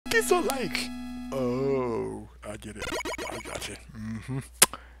these are like... Oh, I get it. I got you.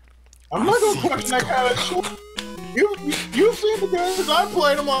 I'm not gonna question that kind of shit. You've seen the games I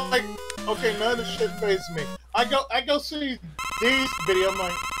played. I'm like, okay, none of this shit phases me. I go see these video. I'm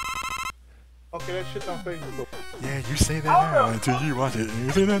like, okay, that shit don't phase me. Yeah, you say that now until you watch it.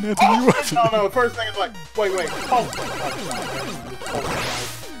 You say that now until you watch it. No. The first thing is like, wait.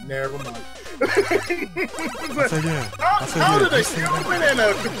 Never mind. I said, yeah. How did a human and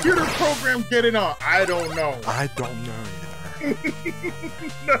a computer program get it on? I don't know. I don't know either.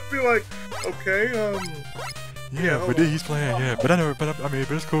 I'd be like, okay, yeah, but he's playing, yeah. But I mean,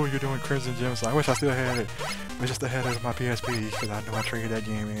 but it's cool you're doing Crimson Gems. So I wish I still had it. I wish I still had it on my PSP because I know I traded that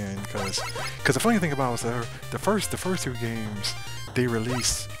game in. Because the funny thing about it was the first two games they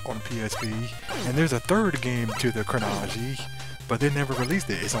released on PSP, and there's a third game to the chronology. But they never released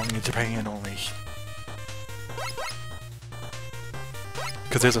it. It's only in Japan only.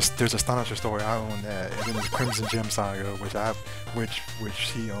 Because there's a Astonishing Story. I own that, and then there's Crimson Gem Saga, which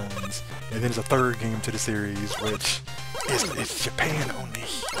he owns, and then there's a third game to the series, which is Japan only.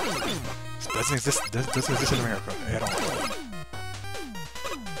 So doesn't exist in America at all.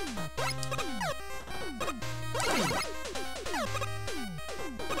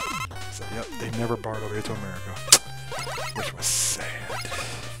 So yep, they never brought it over here to America. Which was sad.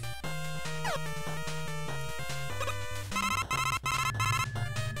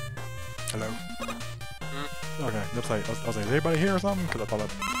 Hello? Okay, looks like, I was like, is everybody here or something? Because I thought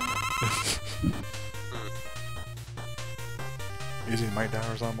I... Easy might die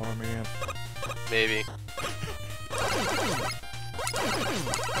or something on me again? Maybe.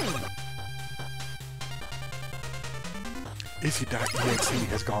 Easy.exe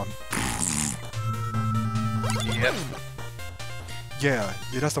has gone... Yep. Yeah,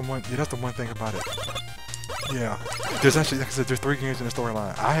 that's the one thing about it. Yeah, there's actually, like I said, there's 3 games in the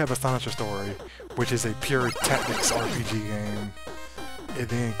storyline. I have Astonishing Story, which is a pure tactics RPG game, and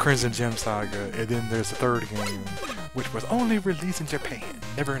then Crimson Gem Saga, and then there's a third game, which was only released in Japan,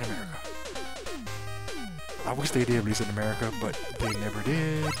 never in America. I wish they did release it in America, but they never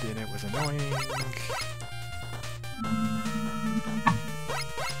did, and it was annoying.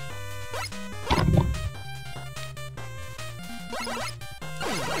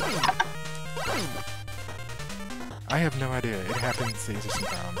 I have no idea. It happens to Izzy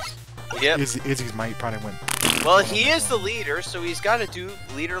sometimes. Yep. Izzy's might probably went... Well, he is the leader, so he's got to do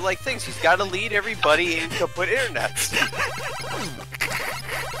leader-like things. He's got to lead everybody in kaput internets.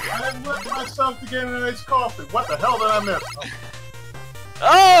 I didn't let myself to get an iced coffee. What the hell did I miss?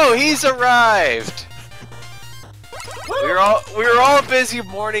 Oh, he's arrived! We were all busy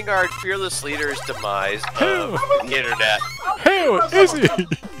mourning our fearless leader's demise of the internet. Hail, Izzy!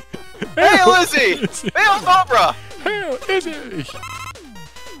 Hail, Izzy! Hail, Cobra! Hail, Izzy!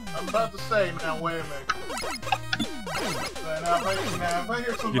 I'm about to say now. Wait a minute. Now, if I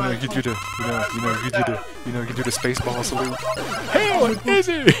hear somebody, get you the space ball salute. Hail,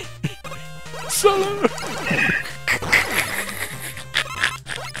 Izzy! Salute!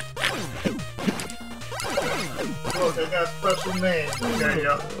 Look, I got special names. Okay,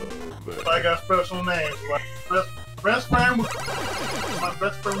 yo. I got special names. My best friend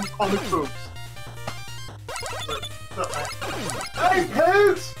would call me Poops. Hey,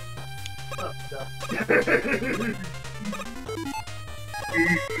 Poops!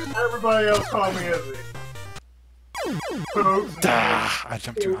 Everybody else call me Izzy. Poops. I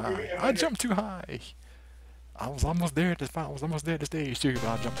jumped too high. I jumped too high. I was almost there at the stage too, but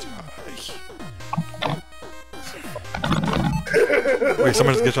I jumped too high. Wait,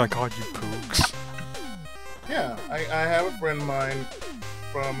 someone's gonna call you Pooks? Yeah, I have a friend of mine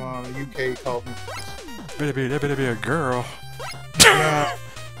from UK called me. That better be a girl.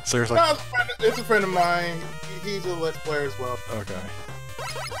 Seriously? No, it's a friend of mine. He's a Let's Player as well. Okay.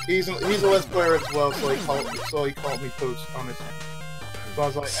 He's a Let's Player as well, so he called me Poops on his. So I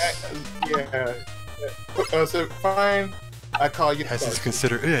was like, yeah. So fine, I call you. Has to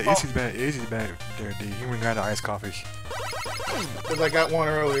consider. Yeah, Izzy's back. Izzy's back there, D. He went and got an iced coffee. Cause I got one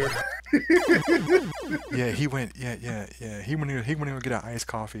earlier. Yeah, he went. Yeah. He went to get an iced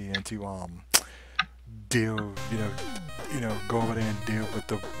coffee and to deal. Go over there and deal with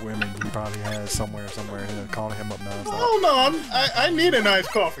the women he probably has somewhere. Calling him up now. Oh no, I need a nice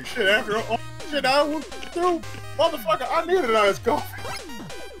coffee. Shit, after all shit I went through, motherfucker, I need a nice coffee.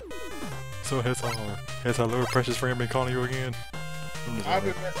 So has our little precious friend been calling you again? No,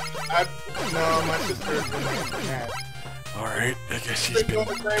 my sister's been doing that. Alright, I guess she's been doing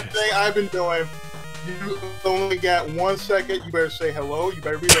the same thing I've been doing. You only got 1 second, you better say hello, you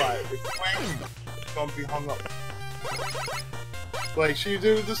better be live. If you ain't, it's gonna be hung up. Like, she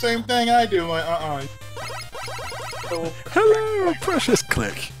do the same thing I do. Like, So, Hello, precious.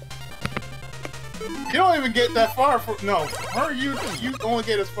 Click. you don't even get that far. No, her, you only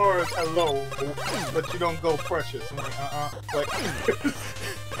get as far as hello, but you don't go precious. I'm like, Like,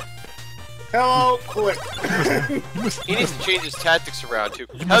 hello, click. He needs to change his tactics around too.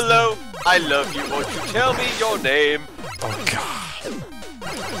 Hello, I love you. Won't you tell me your name? Oh God.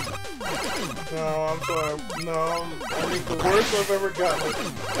 No, I'm sorry. No, I think the worst I've ever gotten was,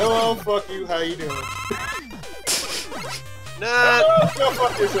 hello, fuck you, how you doing? Nah. Go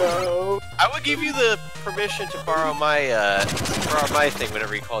fuck yourself. I would give you the permission to borrow my thing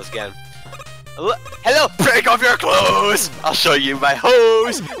whenever he calls again. Hello, break off your clothes! I'll show you my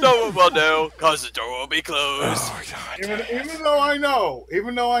hose! No one will know, cause the door will be closed. Oh God. Even though I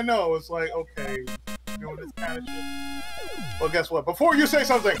know, it's like, okay, doing this kind of shit. Well, guess what? Before you say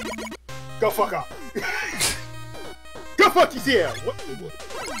something, go fuck off. Go fuck yourself! What? Doesn't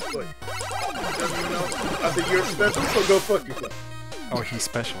even know. I said you're special, so go fuck yourself. Oh, he's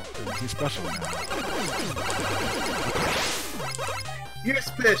special. He's special now. You're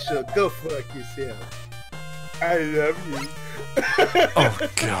special. Go fuck yourself. I love you. Oh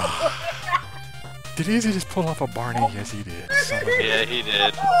God. Did Izzy just pull off a Barney? Yes, he did. Yeah, he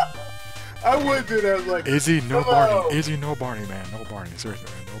did. I would do that. Like, Izzy, no hello. Barney. Izzy, no Barney, man. No Barney. Seriously,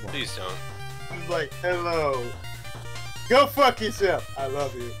 man. No Barney. Please don't. It's like, hello. Go fuck yourself. I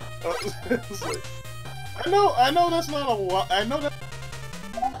love you. It's like, I know that's not a lot. I know that.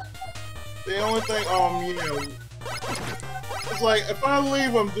 The only thing, you know, it's like if I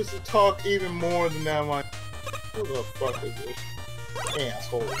leave him just to talk even more than that, I'm like, who the fuck is this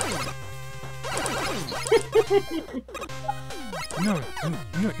asshole? You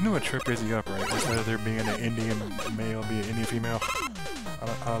know what trip Izzy up, right? Instead of there being an Indian male, be an Indian female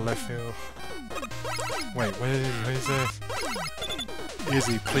on left field. Wait, what is this?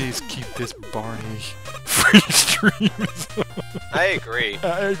 Izzy, please keep this Barney free streams. I agree.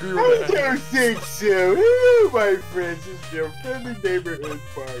 I agree I with that. don't think so. Hello, my friends. It's your friendly neighborhood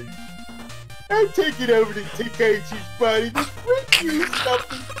party. I'm taking over to Takaichi's party to bring you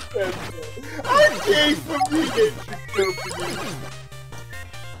something special. I came from the entry company.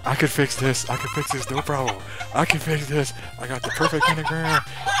 I can fix this. I can fix this. No problem. I can fix this. I got the perfect pentagram.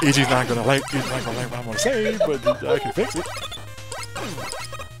 Izzy's not gonna like. He's not gonna like what I'm gonna say, but I can fix it.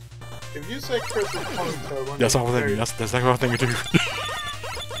 If you say Chris's ponytail, That's all I'm thinking. That's exactly what I'm thinking too.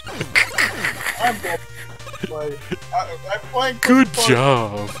 I'm like, I'm playing. Good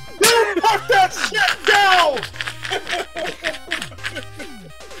job. Dude, put that shit down!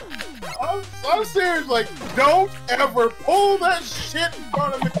 I'm serious, like, don't ever pull that shit in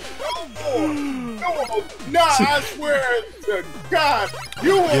front of me no more. No, nah, I swear to God,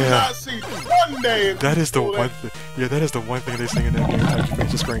 you will not see one day. If That you is the pull one that thing. Yeah, that is the one thing they sing in that game. Like you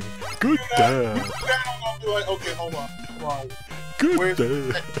face the screen. Good shit damn. down, I'll be like, okay, hold on. Good Where's-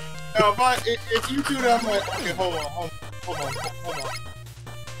 damn. Now, if you do that, I'm like, okay, hold on.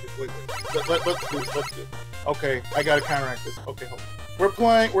 Wait. Let's do it. Okay, I gotta counteract this. Okay, hold on.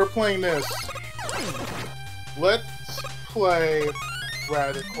 We're playing this. Let's play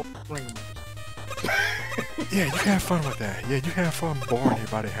Radical Ringers. Yeah, you have fun with that. Yeah, you have fun boring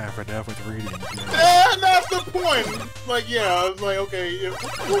everybody half a death with reading. Yeah. Yeah, that's the point. Like, yeah, I was like, okay,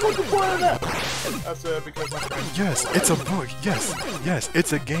 what's the point of that? I said because my friend. Yes, it's a book. Yes,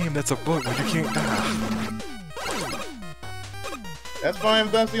 it's a game that's a book, but you can't die. That's fine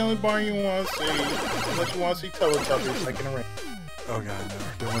if that's the only bar you want to see. Unless you want to see Teletubbies like in a ring. Oh god, no.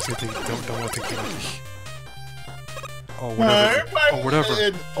 Don't want to take Oh,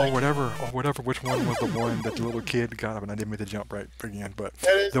 whatever. Which one was the one that the little kid got up? And I didn't make the jump right again, but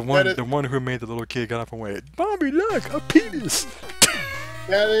the one who made the little kid got up and went, "Mommy, look, a penis."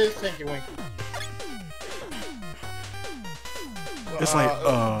 That is Tinky Winky. It's like,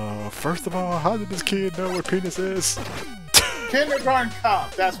 first of all, how did this kid know what penis is? Kindergarten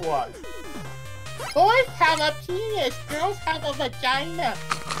Cop, that's why. Boys have a penis, girls have a vagina.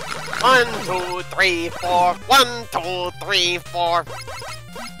 1, 2, 3, 4. 1, 2, 3, 4.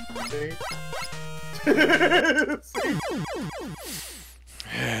 See?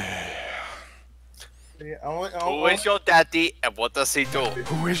 Who is your daddy and what does he do?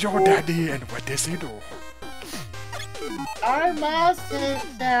 Who is your daddy and what does he do? Our mom says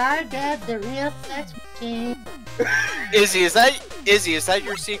that our dad's the real sex machine. Izzy, is that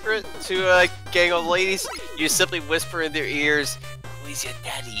your secret to a gang of ladies? You simply whisper in their ears, "Who is your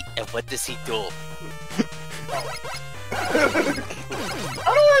daddy and what does he do?" I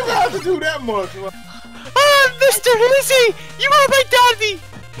don't even have to do that much. Oh, Mr. Izzy, you are my daddy.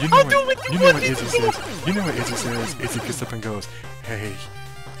 You know what Izzy says? You know what Izzy says? Izzy gets up and goes, "Hey,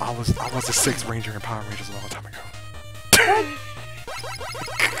 I was the sixth Ranger in Power Rangers a long time ago."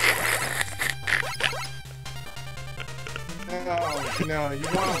 No, you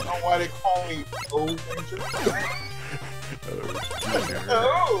want to know why they call me Old Ranger?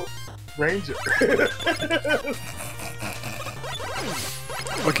 Oh, Ranger.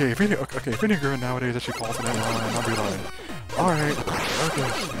 Okay, if any girl nowadays actually calls me that line, I'll be like, alright, okay.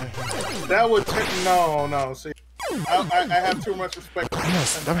 That would no. See, I have too much respect.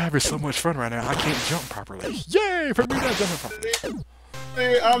 Yes, I'm having so much fun right now. I can't jump properly. Yay! For me, not jumping properly.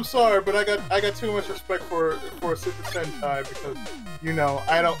 See, I'm sorry, but I got too much respect for Super Sentai because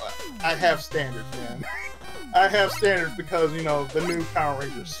I have standards, man. I have standards because the new Power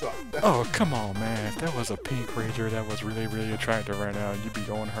Rangers suck. Oh, come on, man. If that was a Pink Ranger that was really, really attractive right now, you'd be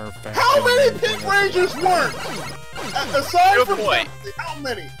on her fast. How many Pink Rangers weren't? Aside from how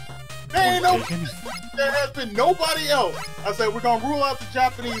many? There has been nobody else. I said we're gonna rule out the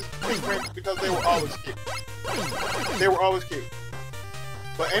Japanese Pink Rangers because they were always cute. They were always cute.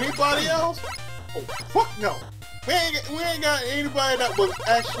 But anybody else? Oh, fuck no. We ain't got anybody that was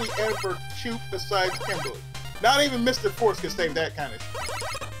actually ever cute besides Kimberly. Not even Mystic Force could save that kind of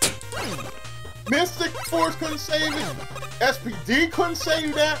shit. Mystic Force couldn't save it. SPD couldn't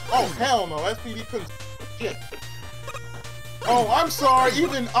save that. Oh, hell no. SPD couldn't shit. Oh, I'm sorry.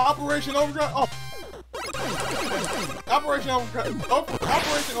 Even Operation Overdrive. Oh. Operation Overdrive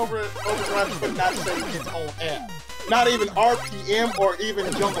could not save its own ass. Not even RPM or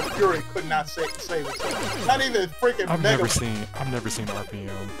even Jungle Fury could not save it. Not even freaking I've Mega. I've never seen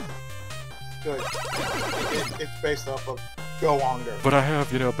RPM. Good. It's based off of Go On Girl. But I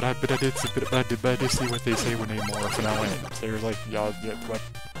have, but I did see what they say when they morph, and I went. So they were like, y'all, what?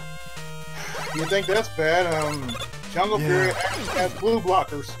 You think that's bad? Jungle Fury actually has blue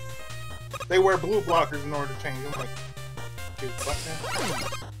blockers. They wear blue blockers in order to change them. Like, dude, what now?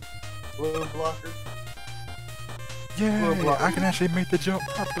 Blue blockers. Yeah, I can actually make the jump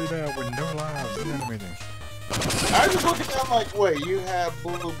properly now with no lives and everything. I just look at them like, wait, you have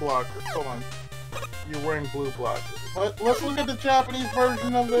blue blockers. Hold on. You're wearing blue blockers. Let's look at the Japanese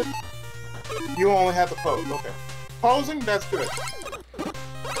version of it. You only have to pose. Okay. Posing? That's good.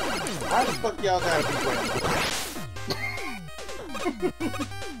 Why the fuck y'all gotta be wearing?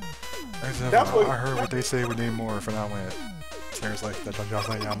 That's what I heard what they say when they morph, and I went, Sarah's like, that's what y'all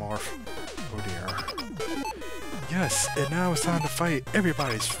say, y'all morph. Oh dear. Yes, and now it's time to fight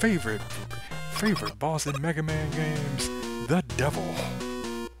everybody's favorite boss in Mega Man games, the Devil.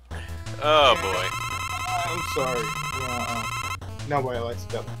 Oh boy. I'm sorry. Yeah, nobody likes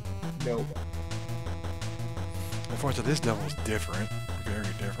the Devil. Nobody. Unfortunately, this Devil's different.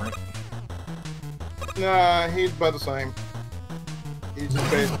 Very different. Nah, he's about the same. He's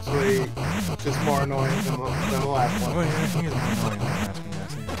just basically just more annoying than the last one. Oh yeah, he is more annoying than the last one,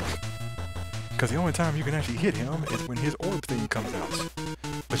 yes, he is. Because the only time you can actually hit him is when his orb thing comes out.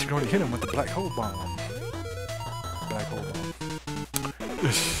 But you can only hit him with the black hole bomb. Black hole bomb.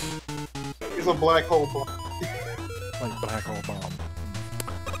 He's a black hole bomb. Like black hole bomb.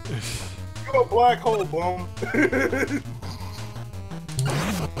 You're a black hole bomb.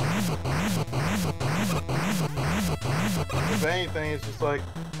 If anything, it's just like,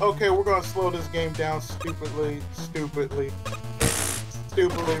 okay, we're gonna slow this game down stupidly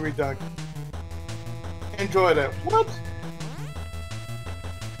redundant. Enjoy that. What?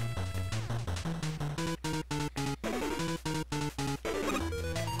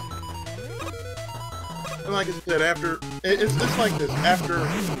 And like I said, it's like this. After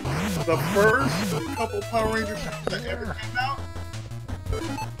the first couple Power Rangers that ever came out,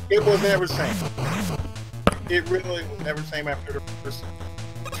 it was never the same. It really was never the same after the first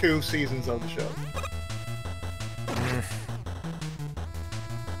 2 seasons of the show.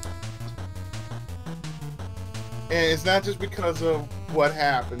 And it's not just because of what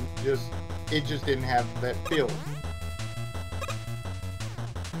happened, it just didn't have that feeling.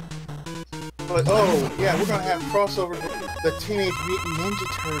 But oh yeah, we're gonna have crossover with the Teenage Mutant Ninja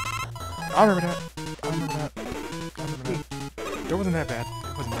Turtles. I remember that. It wasn't that bad.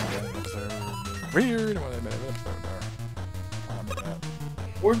 It wasn't that bad an episode. Weird. It wasn't that bad an episode. I remember that.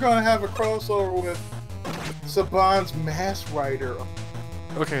 We're gonna have a crossover with Saban's Mask Rider.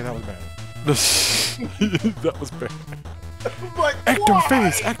 Okay, that was bad. That was bad. Like,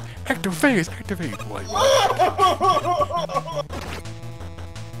 Activate! Activate! Wait.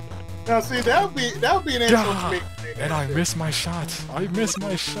 Now see, that would be an insult to me. And I missed my shots. It moved. It missed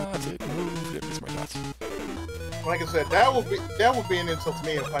my shots. Like I said, that would be an insult to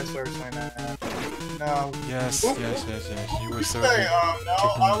me if I started saying that. Now, Yes. You were so. say, no,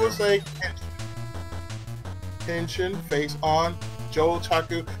 I would say Kenshin face on Joe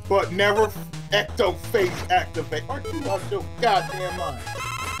Taku, but never Ecto face activate. Aren't you out your goddamn mind?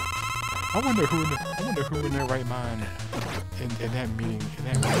 I wonder who in their right mind in that meeting. In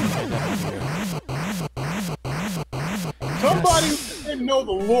that Somebody who didn't know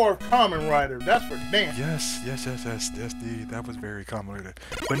the lore of Kamen Rider. That's for damn. Yes, that was very convoluted.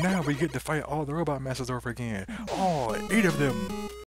 But now we get to fight all the robot masters over again. All 8 of them.